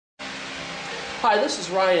Hi, this is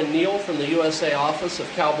Ryan Neal from the USA office of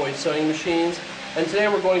Cowboy Sewing Machines, and today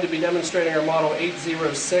we're going to be demonstrating our Model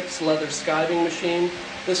 806 leather skiving machine.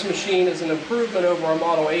 This machine is an improvement over our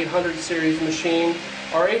Model 800 series machine.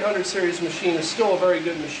 Our 800 series machine is still a very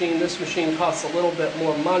good machine. This machine costs a little bit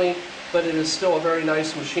more money, but it is still a very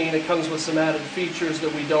nice machine. It comes with some added features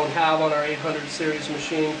that we don't have on our 800 series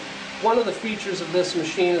machine. One of the features of this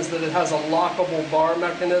machine is that it has a lockable bar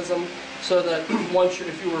mechanism, so that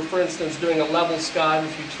if you were, for instance, doing a level skive,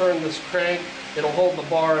 if you turn this crank, it'll hold the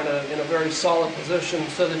bar in a very solid position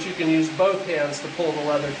so that you can use both hands to pull the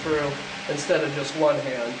leather through instead of just one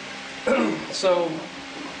hand. So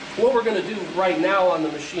what we're going to do right now on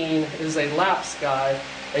the machine is a lap skive,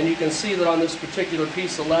 and you can see that on this particular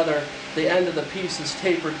piece of leather, the end of the piece is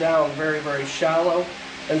tapered down very, very shallow.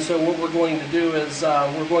 And so what we're going to do is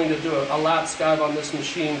we're going to do a lap skive on this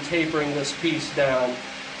machine, tapering this piece down.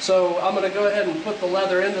 So I'm going to go ahead and put the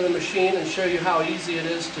leather into the machine and show you how easy it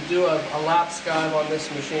is to do a lap skive on this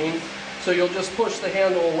machine. So you'll just push the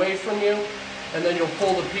handle away from you, and then you'll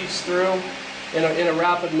pull the piece through in a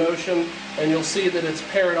rapid motion, and you'll see that it's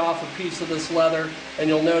pared off a piece of this leather, and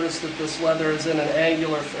you'll notice that this leather is in an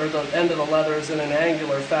angular, or the end of the leather is in an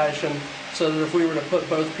angular fashion, so that if we were to put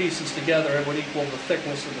both pieces together, it would equal the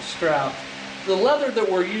thickness of the strap. The leather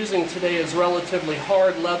that we're using today is relatively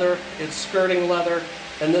hard leather. It's skirting leather,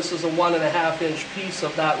 and this is a 1.5 inch piece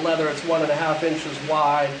of that leather. It's 1.5 inches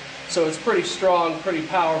wide, so it's pretty strong, pretty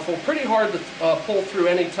powerful, pretty hard to pull through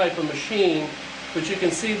any type of machine. But you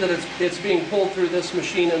can see that it's being pulled through this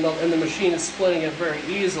machine, and the machine is splitting it very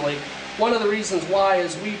easily. One of the reasons why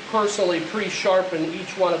is we personally pre-sharpen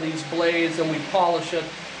each one of these blades, and we polish it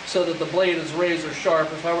so that the blade is razor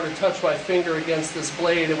sharp. If I were to touch my finger against this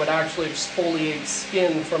blade, it would actually exfoliate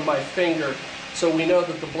skin from my finger. So we know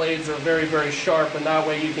that the blades are very, very sharp, and that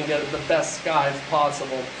way you can get the best skive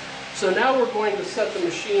possible. So now we're going to set the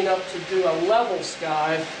machine up to do a level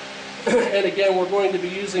skive. And again, we're going to be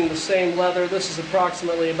using the same leather. This is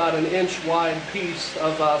approximately about an inch wide piece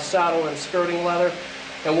of saddle and skirting leather.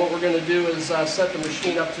 And what we're going to do is set the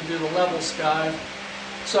machine up to do the level skive.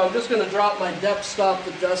 So I'm just going to drop my depth stop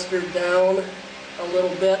adjuster down a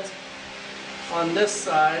little bit on this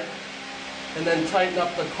side, and then tighten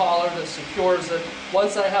up the collar that secures it.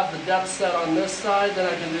 Once I have the depth set on this side, then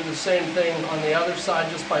I can do the same thing on the other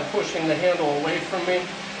side just by pushing the handle away from me.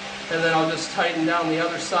 And then I'll just tighten down the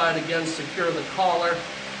other side again, secure the collar,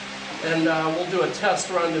 and we'll do a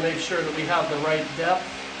test run to make sure that we have the right depth.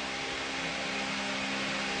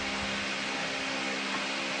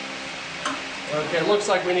 Okay, it looks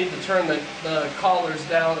like we need to turn the collars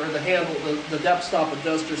down, or the handle, the depth stop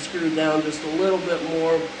adjuster screwed down just a little bit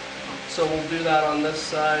more. So we'll do that on this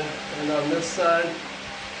side and on this side.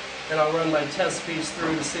 And I'll run my test piece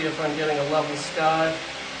through to see if I'm getting a level skive.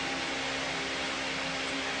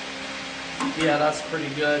 Yeah, that's pretty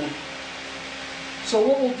good. So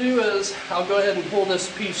what we'll do is I'll go ahead and pull this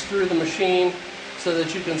piece through the machine so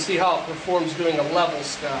that you can see how it performs doing a level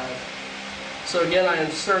skive. So again, I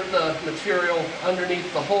insert the material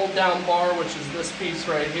underneath the hold down bar, which is this piece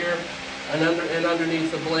right here, and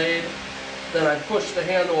underneath the blade. Then I push the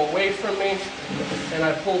handle away from me, and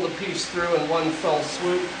I pull the piece through in one fell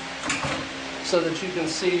swoop so that you can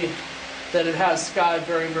see that it has skived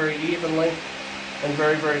very, very evenly and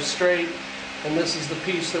very, very straight. And this is the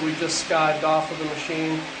piece that we just skived off of the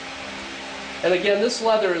machine. And again, this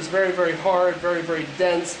leather is very, very hard, very, very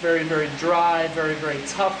dense, very, very dry, very, very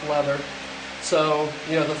tough leather. So,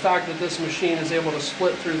 you know, the fact that this machine is able to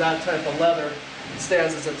split through that type of leather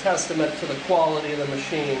stands as a testament to the quality of the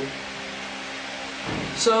machine.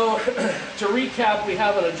 So, to recap, we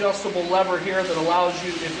have an adjustable lever here that allows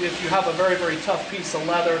you, if you have a very, very tough piece of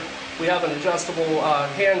leather, we have an adjustable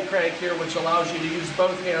hand crank here which allows you to use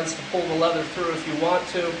both hands to pull the leather through if you want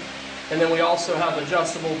to. And then we also have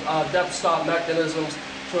adjustable depth stop mechanisms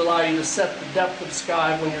to allow you to set the depth of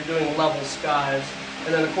skive when you're doing level skives.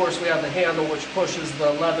 And then of course we have the handle which pushes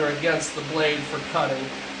the leather against the blade for cutting.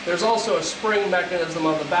 There's also a spring mechanism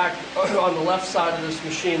on the back, on the left side of this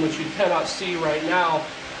machine, which you cannot see right now.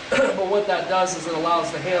 But what that does is it allows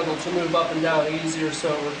the handle to move up and down easier,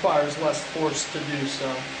 so it requires less force to do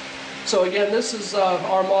so. So again, this is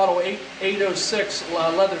our Model 806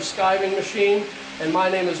 leather skiving machine, and my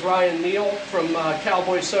name is Ryan Neal from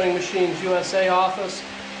Cowboy Sewing Machines USA office.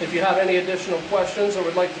 If you have any additional questions or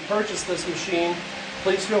would like to purchase this machine,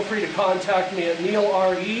 please feel free to contact me at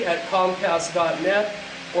neilre@comcast.net,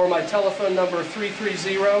 or my telephone number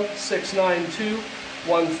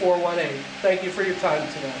 330-692-1418. Thank you for your time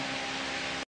today.